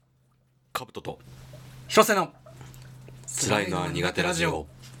カブトとヒロセのつらいのは苦手ラジオ。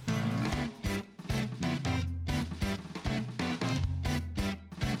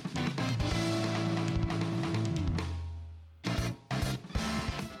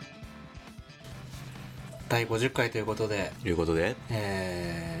第50回ということで、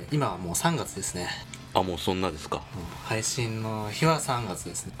今はもう3月ですね。あ、もうそんなですか。配信の日は3月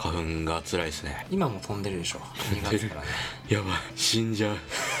ですね。花粉が辛いですね。今も飛んでるでしょ、2月からね。やばい、死んじゃう。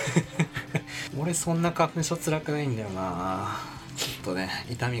俺そんな花粉症辛くないんだよな。ちょっとね、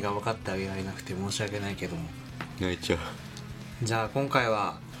痛みが分かってあげられなくて申し訳ないけども。泣いちゃう。じゃあ今回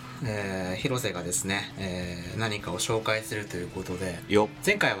は広瀬がですね、何かを紹介するということで、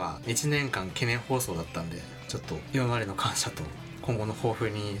前回は1年間懸念放送だったんで、ちょっと今までの感謝と今後の抱負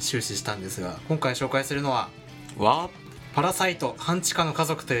に終始したんですが、今回紹介するのはパラサイト半地下の家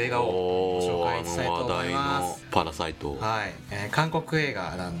族という映画をご紹介したいと思います。話題のパラサイト、はい、韓国映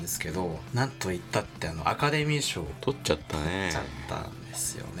画なんですけど、なんと言ったってアカデミー賞取っちゃったね。取っちゃったんで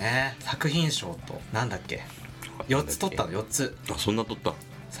すよね。作品賞となんだっけ、4つ取ったの。4つ。あ、そんな取った。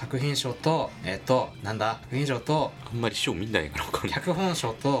作品賞と作品賞とあんまり賞見ないから分かんない。脚本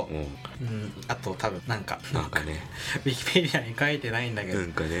賞と、あと多分なんかねウィキペディアに書いてないんだけど、な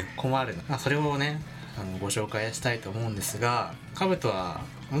んかね困るな。それをねご紹介したいと思うんですが、カブトは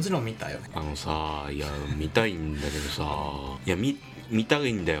もちろん見たよね。いや見たいんだけどさ、いや見た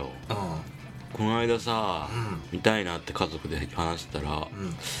いんだよ。この間さ、見たいなって家族で話したら、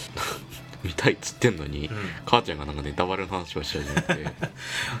見たいっつってんのに、母ちゃんがなんかネタバレの話をし始めて。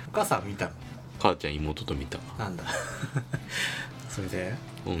お母さん見たの？母ちゃん妹と見た。なんだ。それで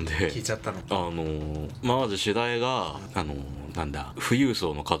ほんで聞いちゃったの。まず主題がなんだ、富裕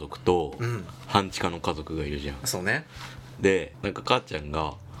層の家族と半地下の家族がいるじゃん。そうね。でなんか母ちゃん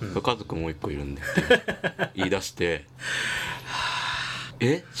が、家族もう一個いるんだって言い出して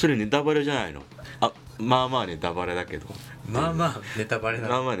それネタバレじゃないの？まあまあネタバレだけど。まあまあネタバレなの。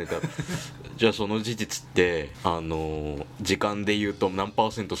まあまあネタバレ。じゃあその事実って時間で言うと何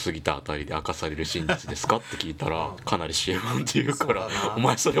%過ぎたあたりで明かされる真実ですかって聞いたら、かなり CM って言うから、お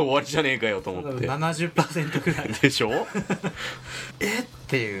前それ終わりじゃねえかよと思って。 70% くらいでしょ。っ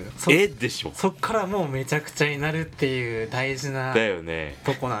ていうでしょ。そっからもうめちゃくちゃになるっていう大事なだよね。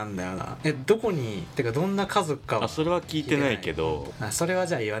とこなんだよな。どこにてかどんな家族かはそれは聞いてないけど、それは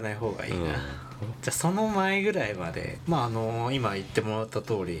じゃあ言わない方がいいな。じゃあその前ぐらいまで、今言ってもらった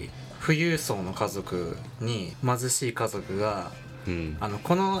通り、富裕層の家族に貧しい家族が、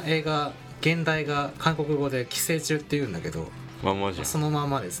この映画現代が韓国語で寄生虫って言うんだけど、そのま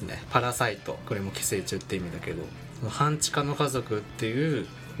まですね。パラサイト、これも寄生虫って意味だけど、その半地下の家族っていう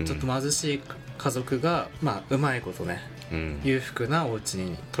ちょっと貧しい家族が、うまいことね、裕福なお家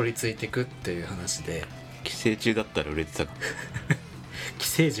に取り付いていくっていう話で。寄生虫だったら売れてたか。寄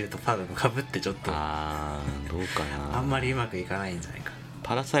生虫とパグのかぶってちょっとどうかな、あんまりうまくいかないんじゃないか。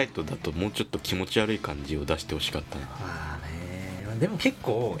パラサイトだともうちょっと気持ち悪い感じを出してほしかったな。でも結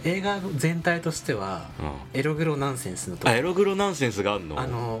構映画全体としてはエログロナンセンスのとこ。エログロナンセンスがある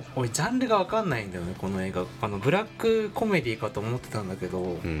の？俺ジャンルが分かんないんだよね、この映画。ブラックコメディかと思ってたんだけ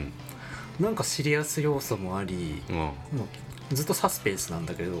ど、なんかシリアス要素もあり、もうずっとサスペンスなん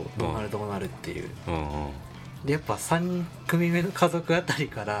だけど、どうなるっていう。でやっぱ3組目の家族あたり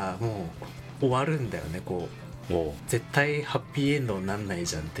からもう終わるんだよね。絶対ハッピーエンドになんない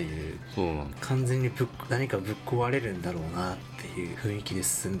じゃんっていう。完全に何かぶっ壊れるんだろうなっていう雰囲気で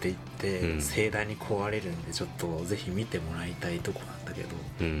進んでいって、盛大に壊れるんで、ちょっとぜひ見てもらいたいとこなんだけど、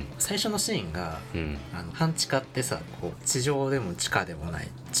最初のシーンが、半地下ってさ、地上でも地下でもない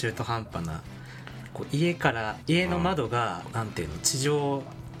中途半端な、家の窓がなんていうの、地上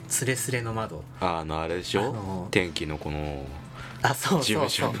スレスレの窓。あれでしょ、天気のこのそう事務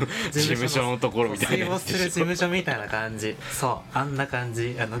所のところみたいな。水没する事務所みたいな感じ。あんな感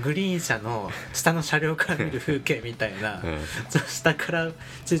じ。グリーン車の下の車両から見る風景みたいな、下から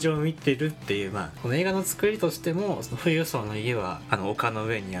地上を見てるっていう、この映画の作りとしても、その富裕層の家は丘の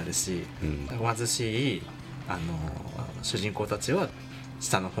上にあるし、貧しい主人公たちは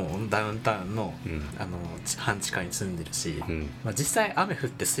下の方ダウンタウンの、半地下に住んでるし、実際雨降っ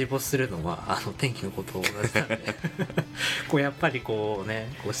て水没するのは天気のことと同じなんでやっぱり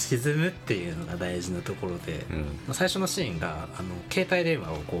沈むっていうのが大事なところで、最初のシーンが携帯電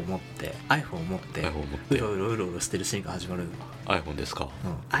話を持って iPhone を持ってうろうろしてるシーンが始まるの。 iPhone ですか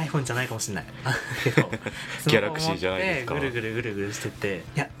？iPhone じゃないかもしれないけどギャラクシーじゃないですか。ぐるぐるしてて、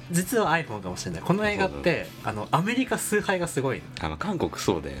いや実は iPhone かもしれない。この映画ってアメリカ崇拝がすごい。韓国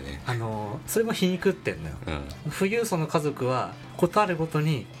そうだよね。それも皮肉ってんのよ。富裕層の家族はことあるごと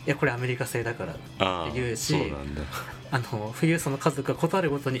に、いやこれアメリカ製だからって言うし、冬その家族が断る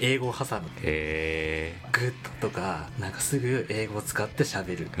ごとに英語を挟む。へえ。グッドとかなんかすぐ英語を使って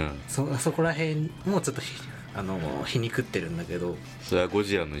喋る、そこら辺もちょっと皮肉ってるんだけど、それはゴ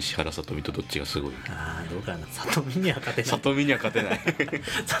ジラの石原さとみとどっちがすごい？どうかな。さとみには勝てない。さとみには勝てない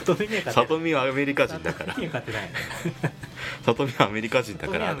さとみには勝てない。さとみはアメリカ人だから。さとみには勝てないさとみはアメリカ人だ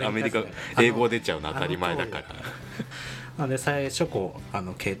からアメリカ英語出ちゃうの当たり前だからで最初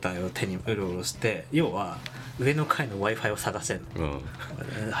携帯を手にうろうろして、要は上の階の Wi-Fi を探してんの、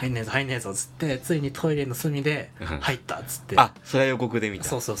入んねえぞっつって、ついにトイレの隅で入ったっつってそれは予告で見た。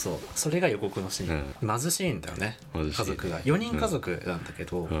そうそれが予告のシーン、貧しいんだよね、家族が4人家族なんだけ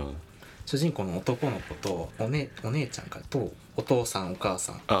ど、主人公の男の子とお姉ちゃんとお父さんお母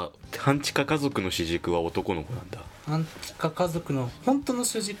さん。半地下家族の主軸は男の子なんだ。半地下家族の本当の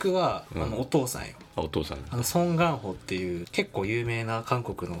主軸は、お父さんよ。お父さん。ソン・ガンホっていう結構有名な韓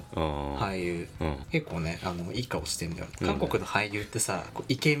国の俳優、結構ねいい顔してんだよ、韓国の俳優ってさ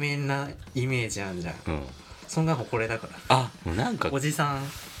イケメンなイメージあるじゃん、ソン・ガンホこれだから。なんかおじさん。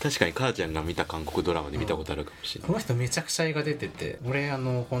確かに母ちゃんが見た韓国ドラマで見たことあるかもしれない、この人めちゃくちゃ映画出てて、俺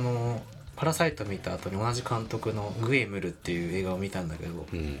このパラサイト見た後に同じ監督のグエムルっていう映画を見たんだけど、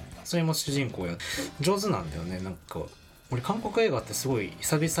それも主人公上手なんだよね。なんか俺韓国映画ってすごい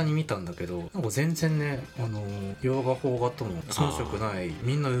久々に見たんだけど、なんか全然ね洋画邦画とも遜色ない、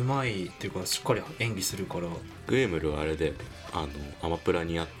みんなうまいっていうかしっかり演技するから。グエムルはあれでアマプラ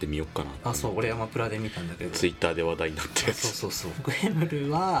にあってみよっかな。そう、俺アマプラで見たんだけど、ツイッターで話題になってるやつ。そうグエム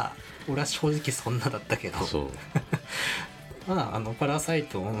ルは俺は正直そんなだったけどそうパラサイ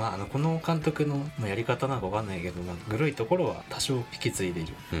トも、この監督のやり方なんか分かんないけど、グロいところは多少引き継いでい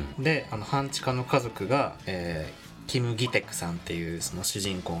る、で半地下の家族が、キム・ギテクさんっていうその主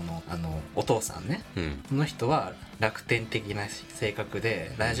人公のお父さんね、この人は楽天的な性格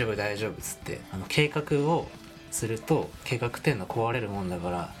で、大丈夫っつって計画をすると計画っていうのは壊れるもんだ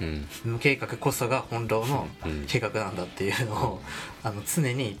から、無計画こそが本当の計画なんだっていうのを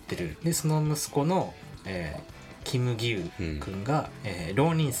常に言ってる。でその息子の、キム・ギウ君が、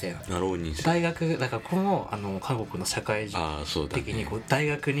浪人生なの。大学だから、この韓国の社会人的に大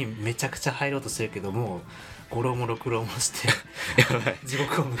学にめちゃくちゃ入ろうとしてるけども、五浪も六浪もして地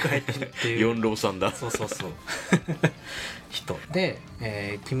獄を迎えてるっていう四浪さんだ。そう人で、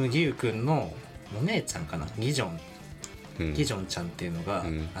キム・ギウ君のお姉ちゃんかな、ギジョンちゃんっていうのが、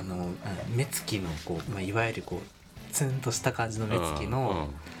目つきのいわゆるツンとした感じの目つきの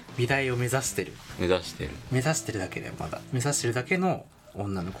美大を目指してるだけで、まだ目指してるだけの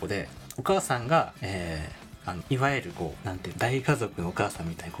女の子で、お母さんが、いわゆるなんて大家族のお母さん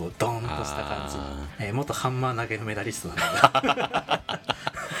みたいにドーンとした感じ、元ハンマー投げのメダリストなんだ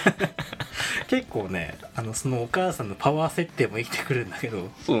結構ねそのお母さんのパワー設定も生きてくるんだけど、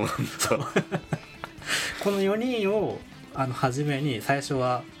そうなんだこの4人を初めに最初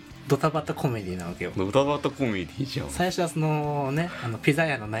はドタバタコメディなわけよ。ドタバタコメディじゃん。最初はそのねピザ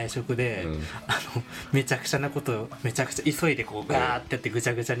屋の内職で、めちゃくちゃなことをめちゃくちゃ急いでガーってやってぐち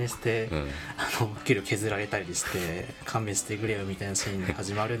ゃぐちゃにして、給料削られたりして勘弁してくれよみたいなシーンで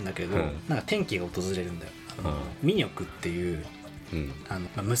始まるんだけど、なんか転機が訪れるんだよ。ミニョクっていう、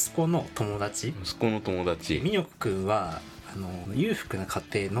息子の友達。ミニョク君は裕福な家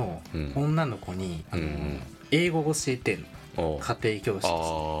庭の女の子に、英語を教えてんの。家庭教師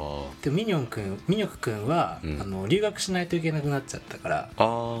として。でミニョク君は、留学しないといけなくなっちゃったから、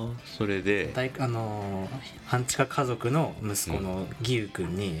それで半地下家族の息子のギウ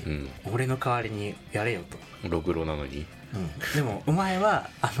君に、俺の代わりにやれよと。ろくろなのに、でもお前は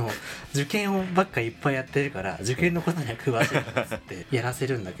受験をばっかいっぱいやってるから受験のことには詳しいっつってやらせ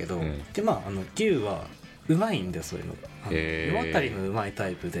るんだけど、でギウはうまいんだよ、そういうのが。世渡りのうまいタ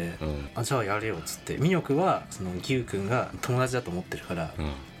イプで、じゃあやれよっつって、ミニョクはそのギウ君が友達だと思ってるから、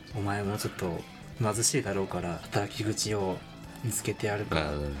お前もちょっと貧しいだろうから働き口を見つけてやるか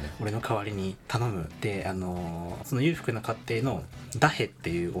ら俺の代わりに頼む。でその裕福な家庭のダヘって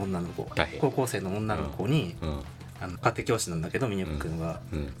いう女の子、高校生の女の子に、家庭教師なんだけどミニョク君は、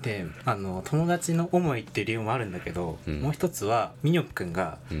で友達の思いっていう理由もあるんだけど、もう一つはミニョク君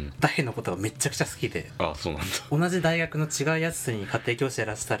がダヘのことがめちゃくちゃ好きで、そうなんだ。同じ大学の違うやつに家庭教師や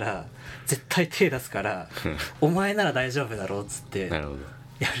らせたら絶対手出すからお前なら大丈夫だろうっつってやる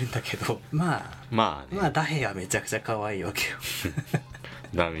んだけど、まあダヘはめちゃくちゃ可愛いわけよ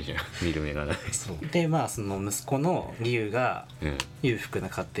ダメじゃん、見る目がない。でその息子のリュウが裕福な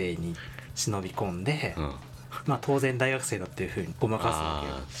家庭に忍び込んで、当然大学生だっていう風にごまか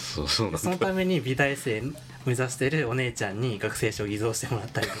すわけよ。そのために美大生目指してるお姉ちゃんに学生証を偽造してもらっ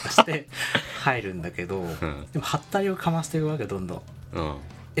たりとかして入るんだけど、でもハったりをかましていくわけ、どんどん、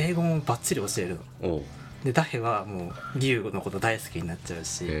英語もバッチリ教えるの。でダヘはもう竜のこと大好きになっちゃう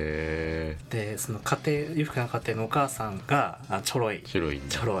し、でその裕福な家庭のお母さんがちょろい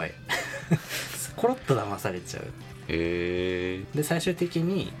コロッと騙されちゃう。で最終的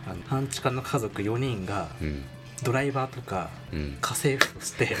に半地下の家族4人が、ドライバーとか家政婦とし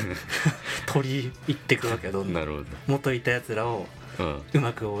て取り入っていくわけよ。どんどん元いたやつらをう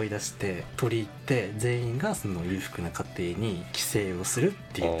まく追い出して取り入って、全員がその裕福な家庭に寄生をするっ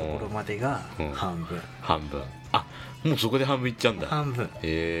ていうところまでが半分。あ、もうそこで半分いっちゃうんだ。半分。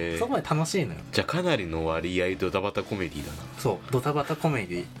そこまで楽しいのよ。じゃあかなりの割合ドタバタコメディだな。そうドタバタコメ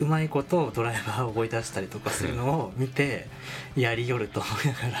ディ、うまいことドライバーを追い出したりとかするのを見てやりよると思い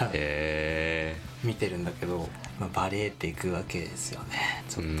ながら見てるんだけど、バレていくわけですよね、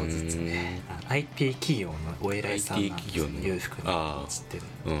ちょっとずつね。IT 企業のお偉いさんなんですよ、裕福な人たちって、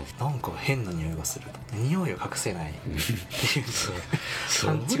なんか変な匂いがすると、匂いを隠せないっていう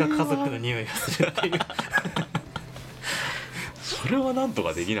半地下家族の匂いがするっていうそれはなんと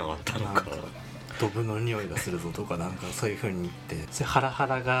かできなかったのか。ドブの匂いがするぞとか、なんかそういう風に言って、それハラハ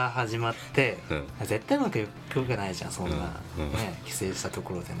ラが始まって、絶対うまくいくわけないじゃん、そんな、ね、帰省したと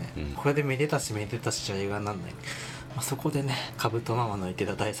ころでね、これでめでたしじゃ映画になんない。そこでね、カブトママの言って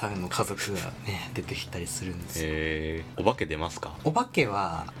た第3の家族がね出てきたりするんですよ。お化け出ますか？お化け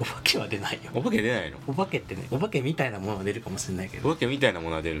は出ないよ。お化け出ないの？お化けってね、お化けみたいなものは出るかもしれないけど、お化けみたいなも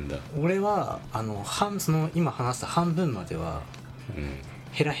のは出るんだ。俺はその今話した半分までは、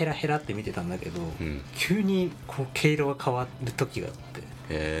ヘラヘラヘラって見てたんだけど、急にこう毛色が変わる時があっ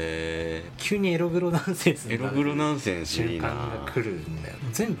て、急にエログロナンセンスになる瞬間が来るんだよ。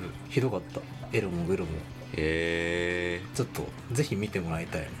全部ひどかった、エロもグロも。ちょっとぜひ見てもらい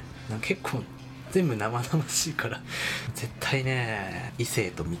たいね。結構全部生々しいから絶対ね異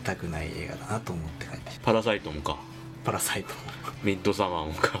性と見たくない映画だなと思って書いて。パラサイトもか。パラサイトもミッドサマー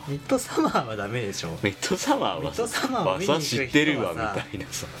もか。ミッドサマーはダメでしょ。ミッドサマーはさ知ってるわみたいな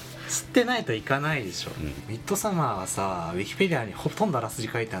さ、知ってないといかないでしょ。ミッドサマーはさ、ウィキペディアにほとんどあらすじ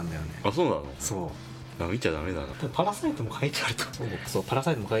書いてあるんだよね。あ、そうなの？そう、見ちゃダメだな。パラサイトも書いてあると。そうパラ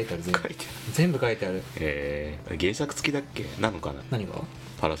サイトも書いてある。全部書いてある。原作付きだっけなのかな。何が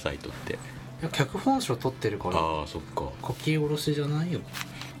パラサイトって。いや脚本賞取ってるから。ああ、そっか。書き下ろしじゃないよ。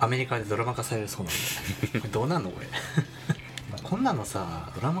アメリカでドラマ化されるそうなんだよどうなんのこれこんなの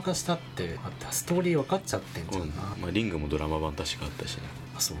さ、ドラマ化したってストーリー分かっちゃってんじゃんな。リングもドラマ版確かあったしね。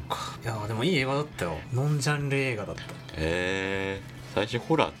そうか。いやでもいい映画だったよ。ノンジャンル映画だった。最初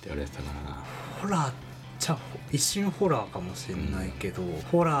ホラーって言われてたからな。ホラーじゃ一瞬ホラーかもしれないけど、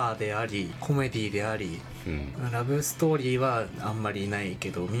ホラーでありコメディであり、ラブストーリーはあんまりないけ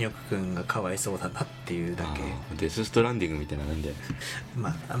ど、ミニョク君がかわいそうだなっていうだけ。デス・ストランディングみたいななんで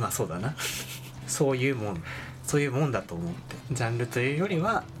まあそうだなそういうもんだと思って。ジャンルというより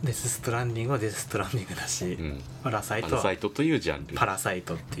はデス・ストランディングはデス・ストランディングだし、パラサイトというジャンル。パラサイ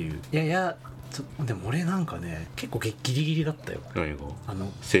トっていう。いやでも俺なんかね結構ギリギリだったよ。何が？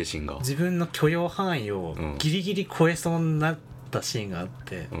精神が自分の許容範囲をギリギリ超えそうになったシーンがあっ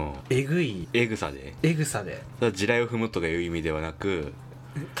て、えぐさで地雷を踏むとかいう意味ではなく、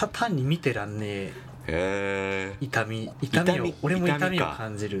単に見てらんねえ痛みを俺も痛みを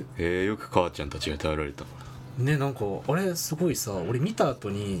感じる。よく母ちゃんたちが頼られたね。なんかあれすごいさ、俺見た後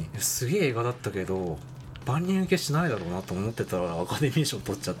にすげえ映画だったけど万人受けしないだろうなと思ってたらアカデミー賞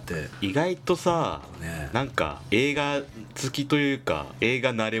取っちゃって。意外とさ、なんか映画好きというか映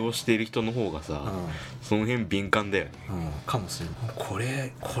画慣れをしている人の方がさ、その辺敏感だよね。かもしれない。こ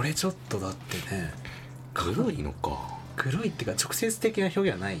れちょっとだってね、グロいのか。グロいっていうか直接的な表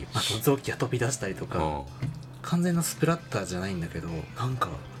現はないよ。臓器が飛び出したりとか、完全なスプラッターじゃないんだけど、なんか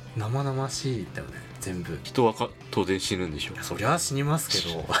生々しいんだよね全部。人は当然死ぬんでしょ。そりゃ死にますけ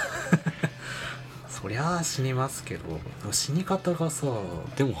どそりゃ死にますけど、死に方がさ。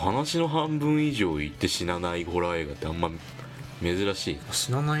でも話の半分以上言って死なないホラー映画ってあんま珍しい。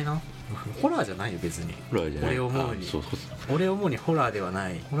死なないな。ホラーじゃないよ別に。ホラーじゃない。俺思うにホラーでは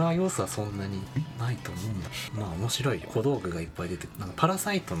ない。ホラー要素はそんなにないと思うんだ。面白いよ。小道具がいっぱい出てくる。なんかパラ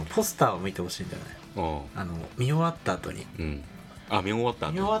サイトのポスターを見てほしいんだよね。見終わった後に。見終わ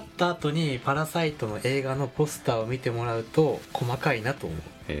った後にパラサイトの映画のポスターを見てもらうと細かいなと思う。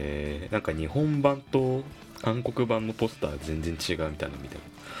なんか日本版と韓国版のポスター全然違うみたいなの見た。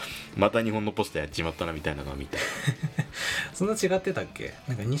また日本のポスターやっちまったなみたいなのを見たそんな違ってたっけ？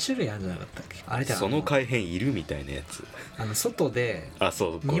なんか2種類あるんじゃなかったっけ？あれじゃん。その改変いるみたいなやつ。外で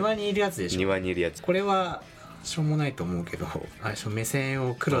庭にいるやつでしょ。庭にいるやつ。これはしょうもないと思うけど、目線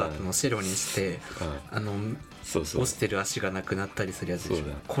を黒だったのを白にして落ちてる足がなくなったりするやつでしょ。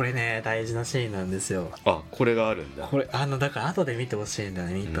これね大事なシーンなんですよ。これがあるんだ。これだから後で見てほしいんだ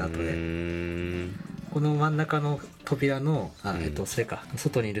ね。見た後でこの真ん中の扉のそれか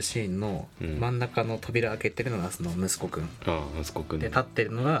外にいるシーンの真ん中の扉開けてるのがその息子くん、息子くんで立って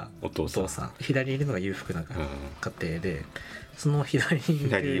るのがお父さん、左にいるのが裕福な家庭で、その左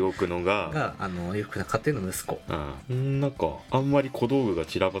に奥のが裕福な家庭の息子。なんかあんまり小道具が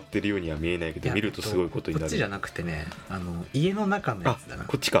散らばってるようには見えないけど、見るとすごいことになる。こっちじゃなくてね、家の中のやつだな。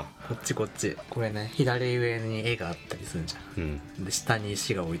こっちか。こっちこれね、左上に絵があったりするんじゃん、で下に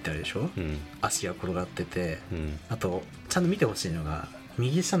石が置いてあるでしょ、足が転がってて、あとちゃんと見てほしいのが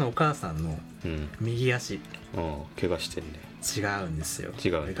右下のお母さんの右足、怪我してんね。違うんですよ。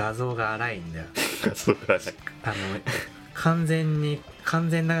画像が荒いんだよ。画像が荒い。完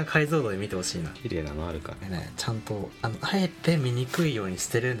全な解像度で見てほしいな。綺麗なのあるからね。ちゃんとあえて見にくいようにし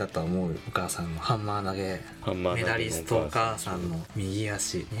てるんだとは思う。お母さんのハンマー投げメダリストお母さんの右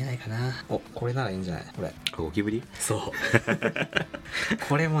足見えないかな。これならいいんじゃない？これゴキブリ？そう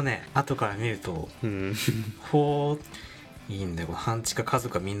これもね、後から見るとほういいんだよ。半地下家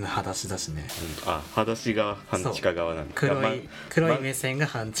族はみんな裸足だしね。裸足が半地下側なんだ。黒い目線が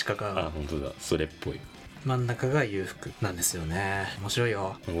半地下側。本当だ、それっぽい。真ん中が裕福なんですよね。面白い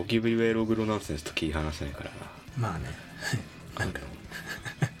よ。ゴキブリはエログロナンセンスと切り離せないからな。まあねなんか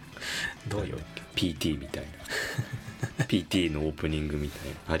どうよ PT みたいなPT のオープニングみたい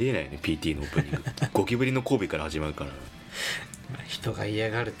な。ありえないね PT のオープニングゴキブリの交尾から始まるから。人が嫌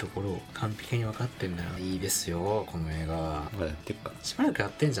がるところを完璧に分かってんだよ。いいですよこの映画。まだやってるか。しばらくや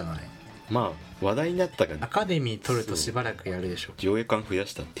ってんじゃない？まあ話題になったからアカデミー取るとしばらくやるでしょ。上映館増や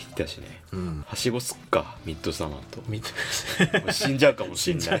したって言ってたしね。はしごすっかミッドサマーと。死んじゃうかも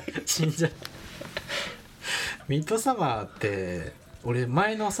しんない死んじゃうミッドサマーって俺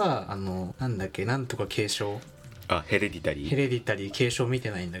前のさなんだっけ、なんとか継承、ヘレディタリー継承見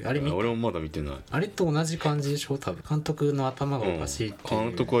てないんだけど、あれ俺もまだ見てない。あれと同じ感じでしょ多分。監督の頭がおかしいっていう、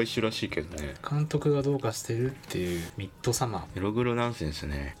監督は一緒らしいけどね。監督がどうかしてるっていうミッドサマー。エログロナンセンス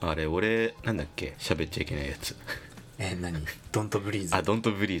ね。あれ俺なんだっけ、喋っちゃいけないやつ何？ドントブリーズ。ドン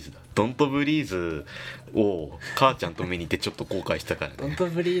トブリーズだ。ドントブリーズを母ちゃんと見に行ってちょっと後悔したからね。ドント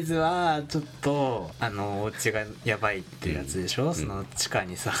ブリーズはちょっとお家がやばいってやつでしょ、その地下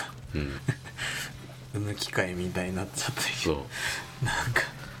にさ産む機械みたいになっちゃって。そうなんか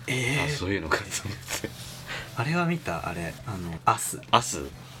そういうのかと思ってあれは見た？あれアス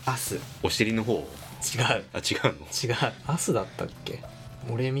お尻の方？違うアスだったっけ？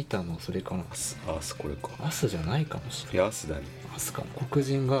俺見たのそれかな。アスこれか。アスじゃないかもしれない。いやアスだね。アスかも。黒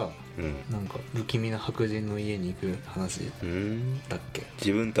人がなんか不気味な白人の家に行く話だっけ。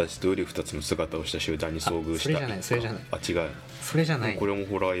自分たちとうり二つの姿をした集団に遭遇した。それじゃない。違う。それじゃない。これも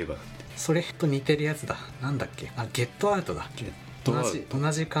ホラー映画だって。それと似てるやつだ。なんだっけ。ゲットアウトだ。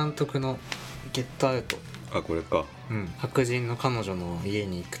同じ監督のゲットアウト。これか。白人の彼女の家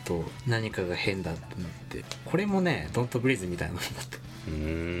に行くと何かが変だってなって、これもねドントブリーズみたいなのだった。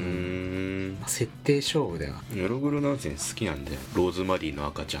設定勝負だよな。エログロナンセンス好きなんだよ。ローズマリーの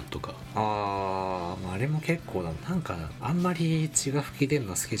赤ちゃんとか。あれも結構だ。なんかあんまり血が吹き出る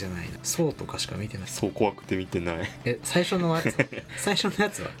の好きじゃないな。そうとかしか見てない。そう怖くて見てない。最初のやつ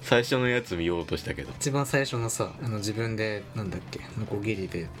最初のやつ見ようとしたけど、一番最初のさ自分でなんだっけ、ノコギリ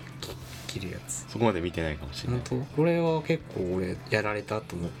で切るやつ。そこまで見てないかもしれない。本当？これは結構俺やられた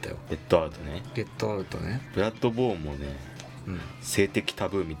と思ったよ。ゲットアウトね。ブラッド・ボーンもね、性的タ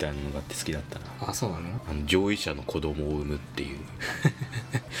ブーみたいなのがあって好きだったな。そうなの？上位者の子供を産むっていう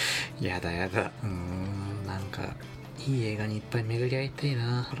やだなんかいい映画にいっぱい巡り合いたい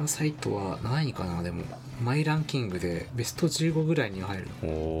な。パラサイトは何位かな。でもマイランキングでベスト15ぐらいに入る。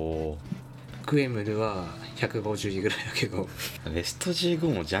クエムルは150位ぐらいだけどベスト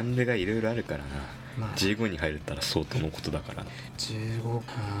15もジャンルがいろいろあるからな、15に入れたら相当のことだからな。15か。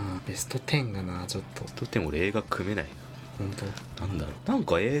ベスト10がな、ちょっとベスト10俺映画組めないな。本当？なんだろう、なん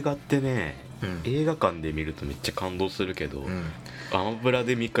か映画ってね、映画館で見るとめっちゃ感動するけど、アマプラ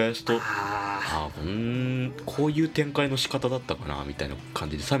で見返すとこういう展開の仕方だったかなみたいな感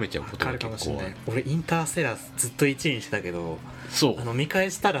じで冷めちゃうことが結構ある。俺インターステラーずっと1位にしてたけど、そう見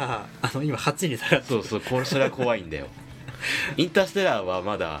返したら今8位に下がって。それは怖いんだよインターステラーは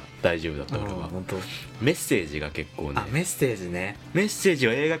まだ大丈夫だった俺は。本当？メッセージが結構ね。メッセージね。メッセージ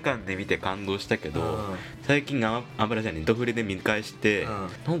は映画館で見て感動したけど、最近アマプラじゃねえ、ネットフリで見返して、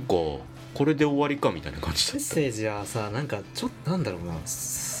なんかこれで終わりかみたいな感じだった。メッセージはさ、なんかちょっとなんだろうな、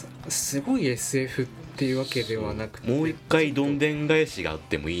すごい SF っていうわけではなくて、もう一回どんでん返しがあっ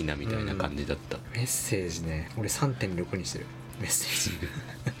てもいいなみたいな感じだった。メッセージね、俺 3.6 にしてる。メッセージ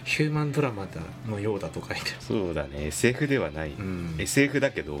ヒューマンドラマのようだと書いてる。そうだね、 SF ではない、SF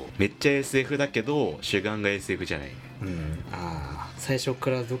だけどめっちゃ SF だけど主眼が SF じゃない。最初か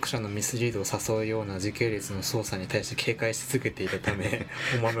ら読者のミスリードを誘うような時系列の操作に対して警戒し続けていたため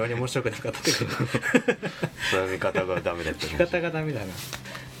おまめに面白くなかったってことそういう見方がダメだった見方がダメだな。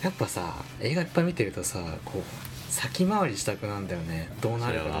やっぱさ映画いっぱい見てるとさこう先回りしたくなんだよね。どう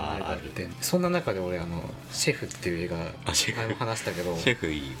なるかどうなるかって。そんな中で俺シェフっていう映画前も話したけどシェフ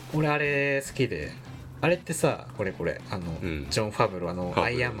いい。俺あれ好きで、あれってさこれジョン・ファブロア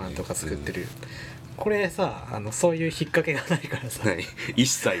イアンマンとか作ってる、これさそういう引っ掛けがないからさ一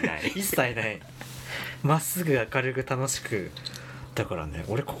切ない一切ないまっすぐ明るく楽しく。だからね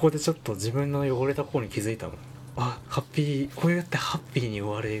俺ここでちょっと自分の汚れた方に気づいたもん。ハッピー、こうやってハッピーに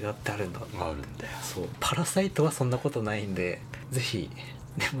終わる映画ってあるんだ。あるんだよ。そうパラサイトはそんなことないんでぜひ。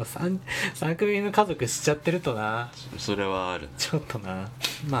でも 3組の家族しちゃってるとな、それはある。ちょっとな、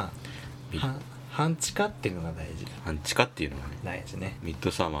まあ半地下っていうのが大事。半地下っていうのがね大事ね。ミッ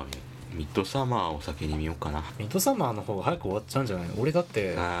ドサマーを先に見ようかな。ミッドサマーの方が早く終わっちゃうんじゃないの。俺だっ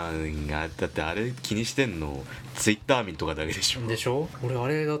てだってあれ気にしてんのツイッター民とかだけでしょ。俺あ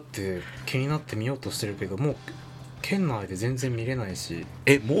れだって気になって見ようとしてるけどもう県内で全然見れないし。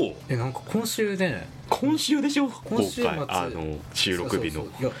もうなんか今週でしょ。今週末収録日の。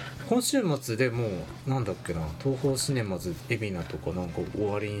いや今週末でもうなんだっけな、東宝シネマズ海老名とかなんか終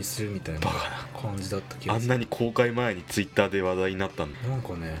わりにするみたいな感じだった気がする。あんなに公開前にツイッターで話題になったんだ。なん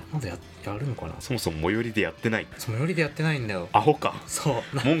かねまだやるのかな。そもそも最寄りでやってない。最寄りでやってないんだよ。アホか。そう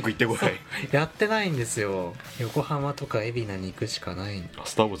文句言ってこい。やってないんですよ。横浜とか海老名に行くしかない。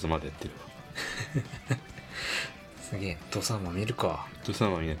スター・ウォーズまでやってるわ。すげえ。ドサーマ見るか。ドサ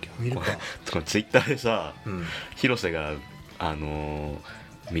ーマ見なきゃ。見るか。ツイッターでさ、うん、広瀬が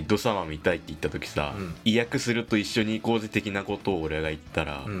ミッドサマー見たいって言った時さ、意訳すると一緒に行こうぜ的なことを俺が言った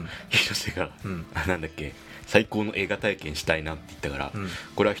ら、広瀬が、なんだっけ、最高の映画体験したいなって言ったから、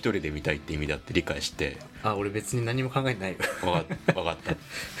これは一人で見たいって意味だって理解して、俺別に何も考えてないよ。分かった分か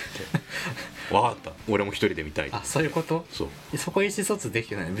った。俺も一人で見たい。そういうこと。そこ意思疎通でき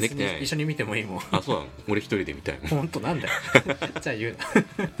てない。別に一緒に見てもいいもん。そうなの。俺一人で見たいもん。本当なんだよ。じゃあ言う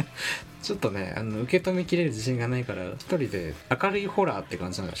な。ちょっとね受け止めきれる自信がないから一人で明るいホラーって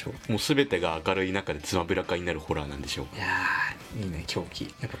感じなんでしょ。もう全てが明るい中でつまびらかになるホラーなんでしょ。いやーいいね狂気。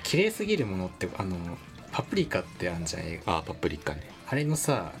やっぱ綺麗すぎるものってパプリカってあんじゃん映画。パプリカね。あれの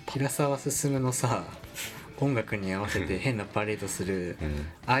さ平沢進のさ音楽に合わせて変なパレードする、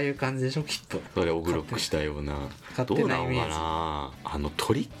ああいう感じでしょきっと。それをグロックしたような。どうなのかな。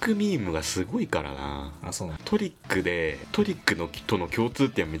トリックミームがすごいからな。そうなの。トリックのとの共通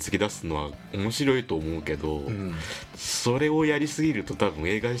点を見つけ出すのは面白いと思うけど、それをやりすぎると多分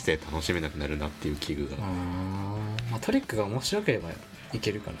映画自体楽しめなくなるなっていう危惧が。トリックが面白ければい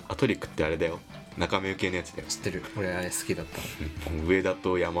けるかな。トリックってあれだよ、中目系のやつだよ。知ってる。俺あれ好きだったの。上田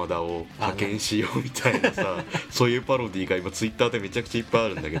と山田を派遣しようみたいなさそういうパロディーが今ツイッターでめちゃくちゃいっぱいあ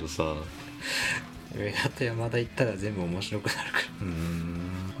るんだけどさ上田と山田行ったら全部面白くなるから。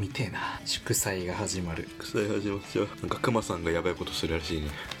見てえな。祝祭が始まる。祝祭始まっちゃう。なんかクマさんがやばいことするらしいね。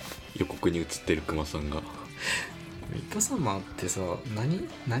予告に映ってるクマさんが。ミッドサマーってさ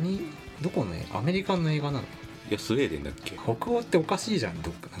どこのアメリカの映画なの。いやスウェーデンだっけ。北欧っておかしいじゃんなん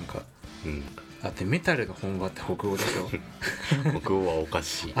か。だってメタルの本場って北欧でしょ。北欧はおか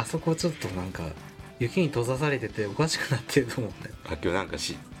しい。あそこちょっとなんか雪に閉ざされてておかしくなってると思うんだよ。今日なんか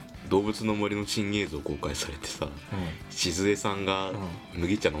動物の森の新映像公開されてさ、静江さんが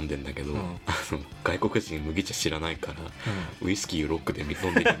麦茶飲んでんだけど、外国人麦茶知らないから、ウイスキーをロックで飲んで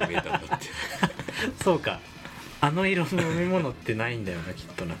るように見えたんだってそうか。色の飲み物ってないんだよなきっ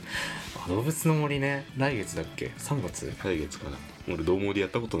とな。動物の森ね。来月だっけ。3月。来月かな。俺どうもでやっ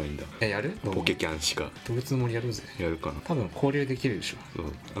たことないんだ。やる。ポケキャンしか。動物の森やろうぜ。やるかな。多分交流できるでしょ。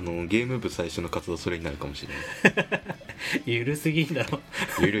ゲーム部最初の活動それになるかもしれない。ゆるすぎんだろ。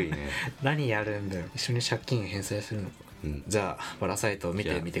ゆるいね。何やるんだよ。一緒に借金返済するのか。じゃあパラサイトを見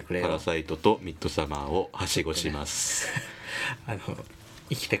てみてくれよ。パラサイトとミッドサマーをはしごします。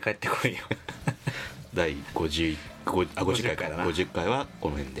生きて帰ってこいよ。第50回かな。50回はこ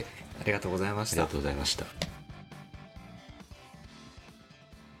の辺で。ありがとうございました。ありがとうございました。